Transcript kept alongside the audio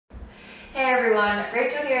Hey everyone,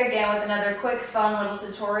 Rachel here again with another quick fun little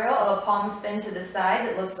tutorial of a palm spin to the side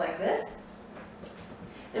that looks like this.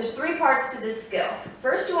 There's three parts to this skill.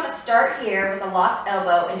 First, you want to start here with a locked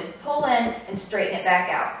elbow and just pull in and straighten it back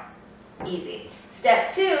out. Easy.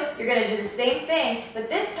 Step two, you're going to do the same thing, but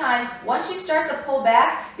this time, once you start to pull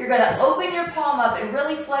back, you're going to open your palm up and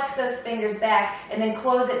really flex those fingers back and then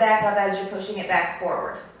close it back up as you're pushing it back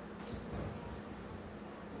forward.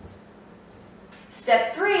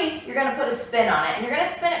 Step three, you're going to put a spin on it, and you're going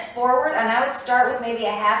to spin it forward, and I would start with maybe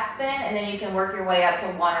a half spin, and then you can work your way up to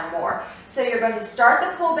one or more. So you're going to start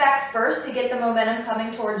the pull back first to get the momentum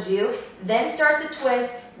coming towards you, then start the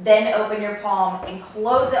twist, then open your palm and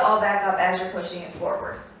close it all back up as you're pushing it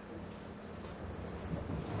forward.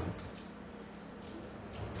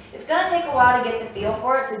 It's going to take a while to get the feel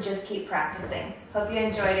for it, so just keep practicing. Hope you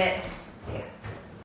enjoyed it. See ya.